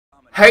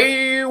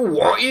Hey,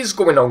 what is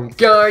going on,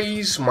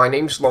 guys? My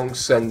name's Long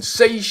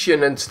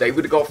Sensation, and today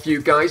we've got for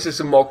you guys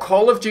some more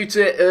Call of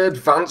Duty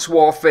Advanced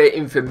Warfare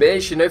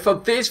information. Now, for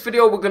this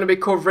video, we're going to be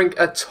covering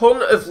a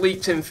ton of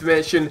leaked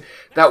information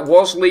that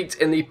was leaked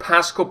in the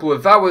past couple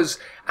of hours,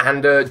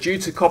 and due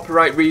to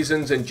copyright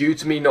reasons and due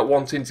to me not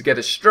wanting to get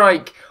a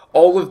strike,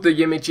 all of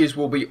the images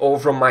will be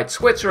over on my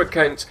Twitter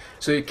account,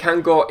 so you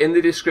can go in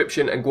the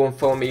description and go and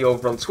follow me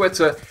over on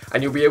Twitter,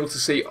 and you'll be able to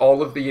see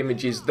all of the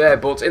images there.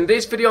 But in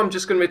this video, I'm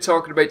just going to be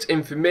talking about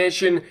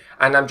information,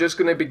 and I'm just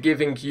going to be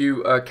giving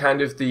you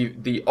kind of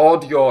the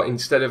audio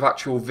instead of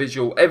actual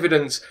visual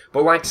evidence.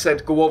 But like I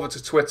said, go over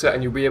to Twitter,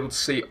 and you'll be able to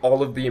see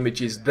all of the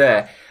images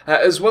there.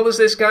 As well as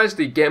this, guys,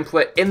 the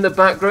gameplay in the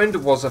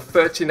background was a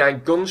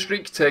 39 gun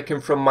streak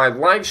taken from my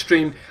live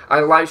stream.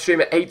 I live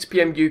stream at 8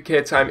 PM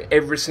UK time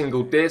every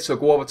single day, so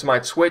go over to my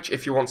Twitch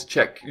if you want to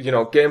check,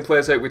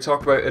 gameplays out. We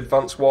talk about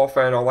Advanced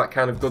Warfare and all that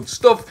kind of good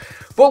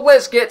stuff. But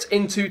let's get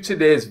into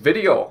today's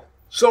video.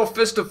 So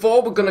first of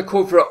all, we're going to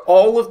cover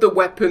all of the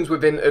weapons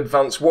within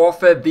Advanced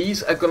Warfare.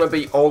 These are going to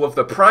be all of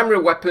the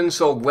primary weapons,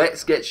 so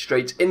let's get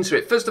straight into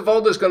it. First of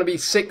all, there's going to be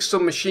 6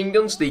 submachine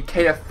guns, the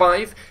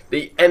KF-5,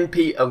 the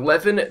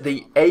MP-11,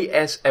 the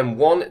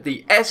ASM-1,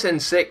 the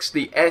SN-6,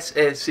 the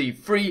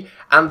SAC-3,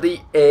 and the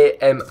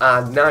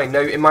AMR-9. Now,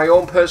 in my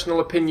own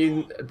personal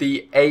opinion,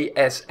 the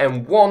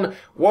ASM-1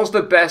 was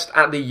the best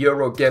at the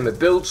Eurogamer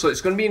build, so it's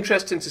going to be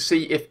interesting to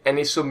see if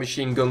any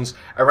submachine guns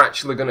are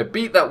actually going to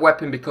beat that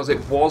weapon, because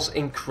it was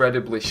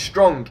incredibly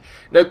strong.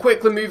 Now,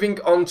 quickly moving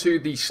on to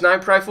the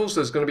sniper rifles,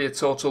 there's going to be a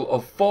total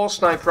of 4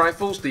 sniper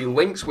rifles. The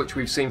Lynx, which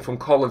we've seen from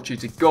Call of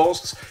Duty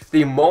Ghosts,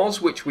 the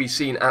Moz, which we've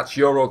seen at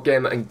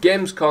Eurogamer and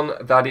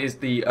Gamescom, that is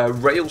the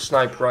rail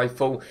sniper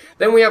rifle.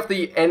 Then we have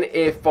the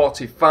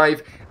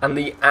NA45 and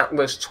the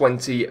Atlas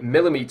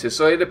 20mm.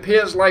 So it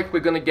appears like we're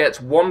going to get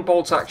 1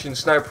 bolt action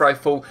sniper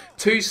rifle,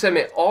 2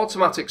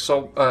 semi-automatic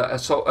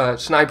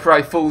sniper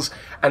rifles,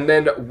 and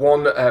then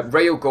 1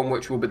 railgun,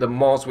 which will be the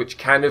Moz, which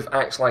kind of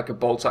acts like a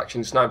bolt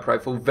action sniper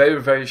rifle.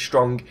 Very, very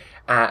strong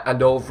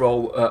and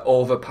overall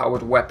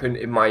overpowered weapon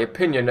in my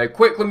opinion. Now,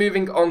 quickly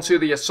moving on to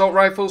the assault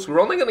rifles, we're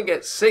only going to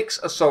get 6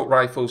 assault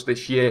rifles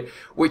this year,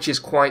 which is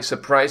quite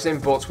surprising,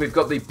 but we've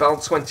got the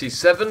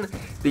BAL-27,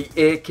 the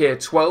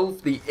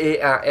AK-12, the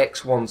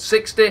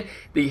ARX-160,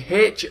 the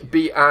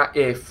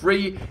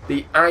HBRA-3,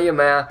 the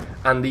IMR,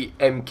 and the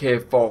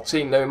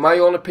MK-14. Now, in my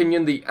own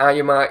opinion, the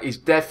IMR is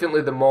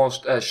definitely the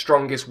most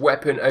strongest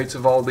weapon out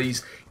of all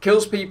these.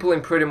 Kills people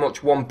in pretty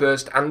much one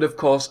burst, and of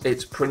course,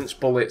 it's prints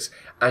bullets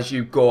as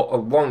you go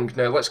along.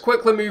 Now, let's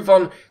quickly move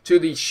on to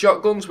the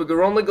shotguns.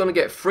 We're only going to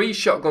get 3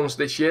 shotguns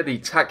this year, the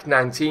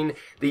TAC-19,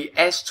 the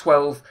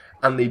S12,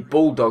 and the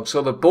Bulldog.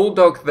 So the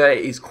Bulldog there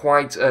is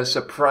quite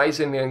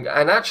surprising and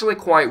actually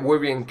quite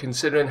worrying,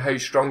 considering how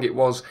strong it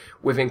was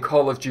within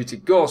Call of Duty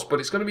Ghosts. But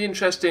it's going to be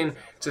interesting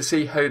to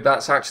see how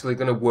that's actually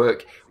going to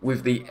work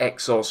with the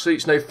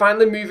exosuits. Now,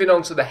 finally moving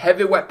on to the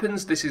heavy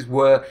weapons, this is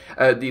where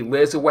the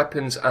laser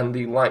weapons and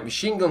the light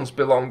machine guns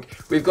belong.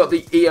 We've got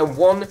the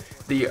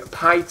EM1, the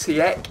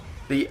PyTech,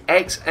 the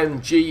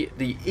XMG,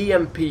 the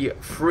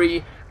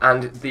EMP3,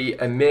 and the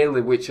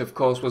melee, which of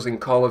course was in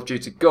Call of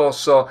Duty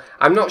Ghosts. So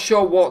I'm not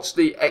sure what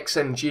the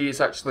XMG is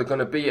actually going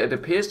to be. It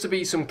appears to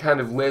be some kind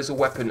of laser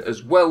weapon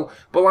as well,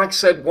 but like I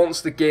said, once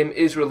the game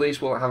is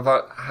released, we'll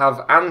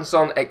have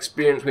hands-on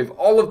experience with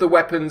all of the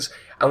weapons,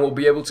 and we'll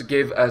be able to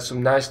give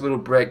some nice little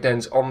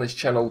breakdowns on this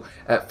channel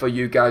for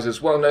you guys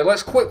as well. Now,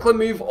 let's quickly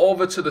move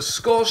over to the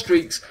score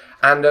streaks,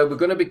 and we're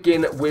going to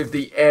begin with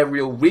the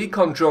aerial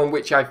recon drone,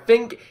 which I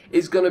think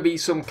is going to be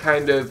some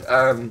kind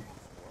of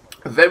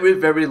very,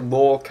 very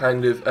low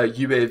kind of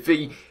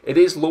UAV. It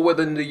is lower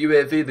than the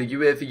UAV. The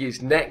UAV is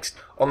next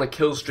on the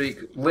kill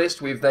streak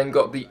list. We've then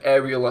got the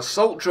aerial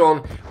assault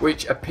drone,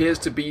 which appears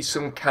to be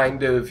some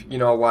kind of,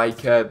 like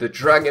the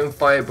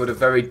Dragonfire, but a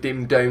very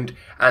dimmed down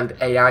and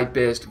AI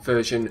based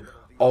version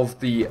of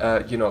the,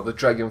 the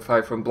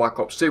Dragonfire from Black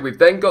Ops 2. We've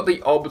then got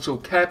the orbital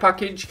care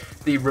package,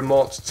 the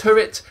remote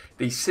turret,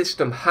 the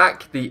system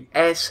hack, the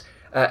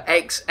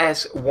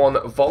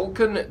XS-1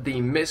 Vulcan,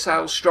 the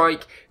missile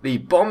strike, the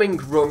bombing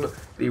run,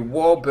 the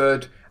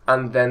warbird,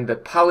 and then the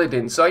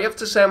paladin. So I have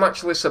to say I'm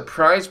actually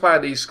surprised by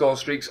these score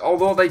streaks,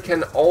 although they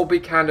can all be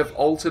kind of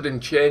altered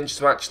and changed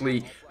to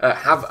actually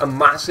have a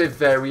massive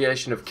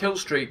variation of kill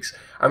streaks.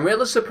 I'm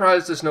really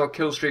surprised there's no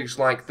kill streaks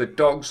like the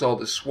dogs or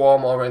the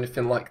swarm or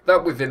anything like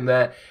that within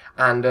there.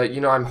 And,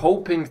 I'm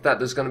hoping that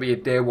there's going to be a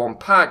day 1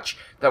 patch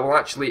that will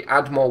actually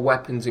add more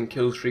weapons and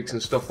kill streaks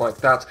and stuff like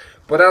that.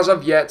 But as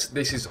of yet,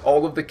 this is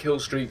all of the kill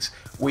streaks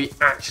we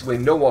actually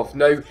know of.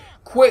 Now,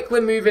 quickly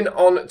moving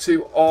on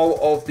to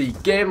all of the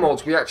game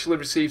modes. We actually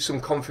received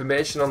some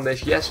confirmation on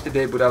this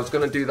yesterday, but I was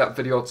going to do that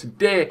video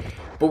today.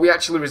 But we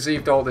actually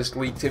received all this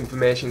leaked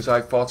information, so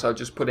I thought I'd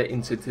just put it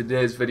into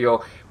today's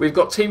video. We've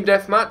got Team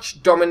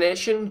Deathmatch,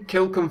 Domination,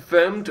 Kill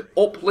Confirmed,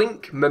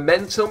 Uplink,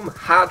 Momentum,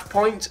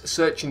 Hardpoint,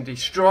 Search and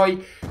Destroy,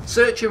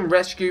 Search and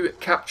Rescue,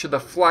 Capture the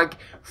Flag,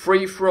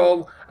 Free For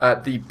All,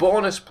 the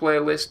bonus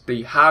playlist,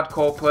 the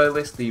hardcore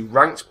playlist, the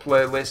ranked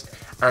playlist,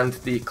 and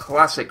the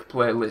classic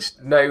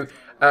playlist. Now,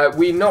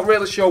 We're not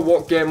really sure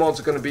what game modes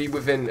are going to be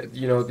within,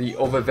 you know, the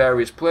other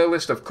various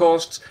playlists. Of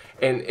course,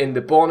 in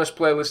the bonus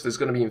playlist, there's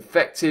going to be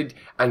Infected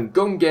and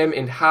Gun Game.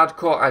 In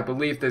Hardcore, I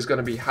believe there's going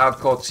to be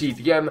Hardcore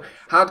TDM,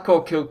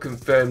 Hardcore Kill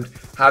Confirmed,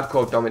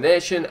 Hardcore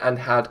Domination, and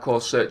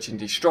Hardcore Search and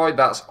Destroy.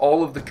 That's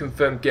all of the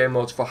confirmed game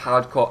modes for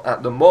Hardcore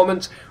at the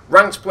moment.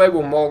 Ranked play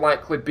will more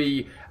likely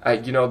be,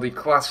 you know, the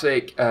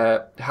classic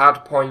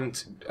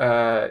Hardpoint,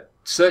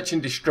 Search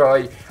and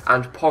Destroy,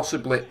 and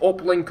possibly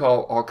Uplink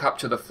or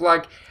Capture the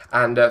Flag.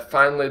 And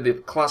finally, the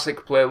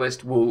classic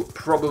playlist will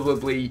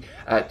probably be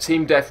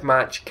Team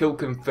Deathmatch, Kill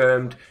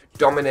Confirmed,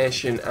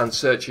 Domination, and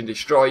Search and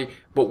Destroy,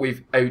 but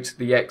without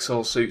the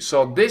exosuit.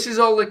 So this is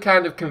all the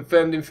kind of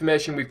confirmed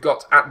information we've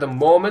got at the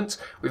moment.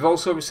 We've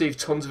also received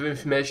tons of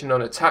information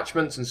on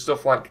attachments and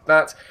stuff like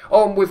that.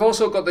 Oh, and we've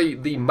also got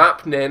the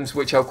map names,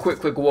 which I'll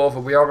quickly go over.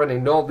 We already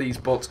know these,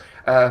 but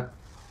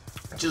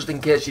just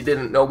in case you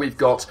didn't know, we've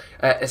got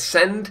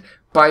Ascend,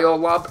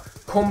 Biolab,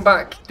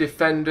 Comeback,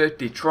 Defender,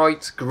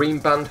 Detroit, Green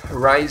Band,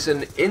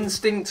 Horizon,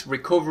 Instinct,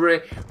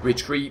 Recovery,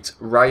 Retreat,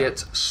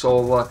 Riot,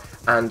 Solar,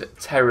 and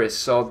Terrace.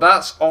 So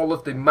that's all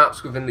of the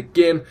maps within the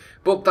game.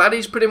 But that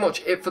is pretty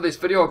much it for this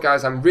video,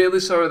 guys. I'm really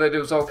sorry that it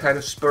was all kind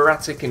of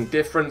sporadic and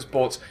different,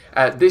 but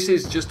this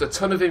is just a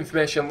ton of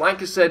information.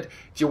 Like I said,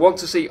 if you want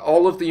to see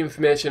all of the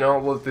information,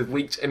 all of the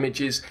leaked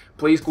images,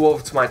 please go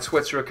over to my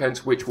Twitter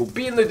account, which will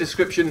be in the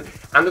description.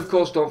 And of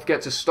course, don't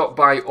forget to stop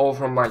by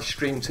over on my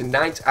stream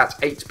tonight at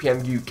 8 PM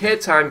UK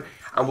time,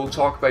 and we'll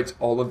talk about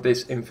all of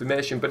this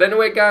information. But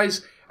anyway,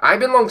 guys, I've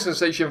been Long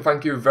Sensation.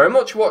 Thank you very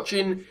much for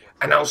watching,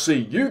 and I'll see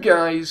you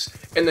guys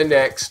in the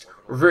next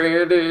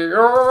video.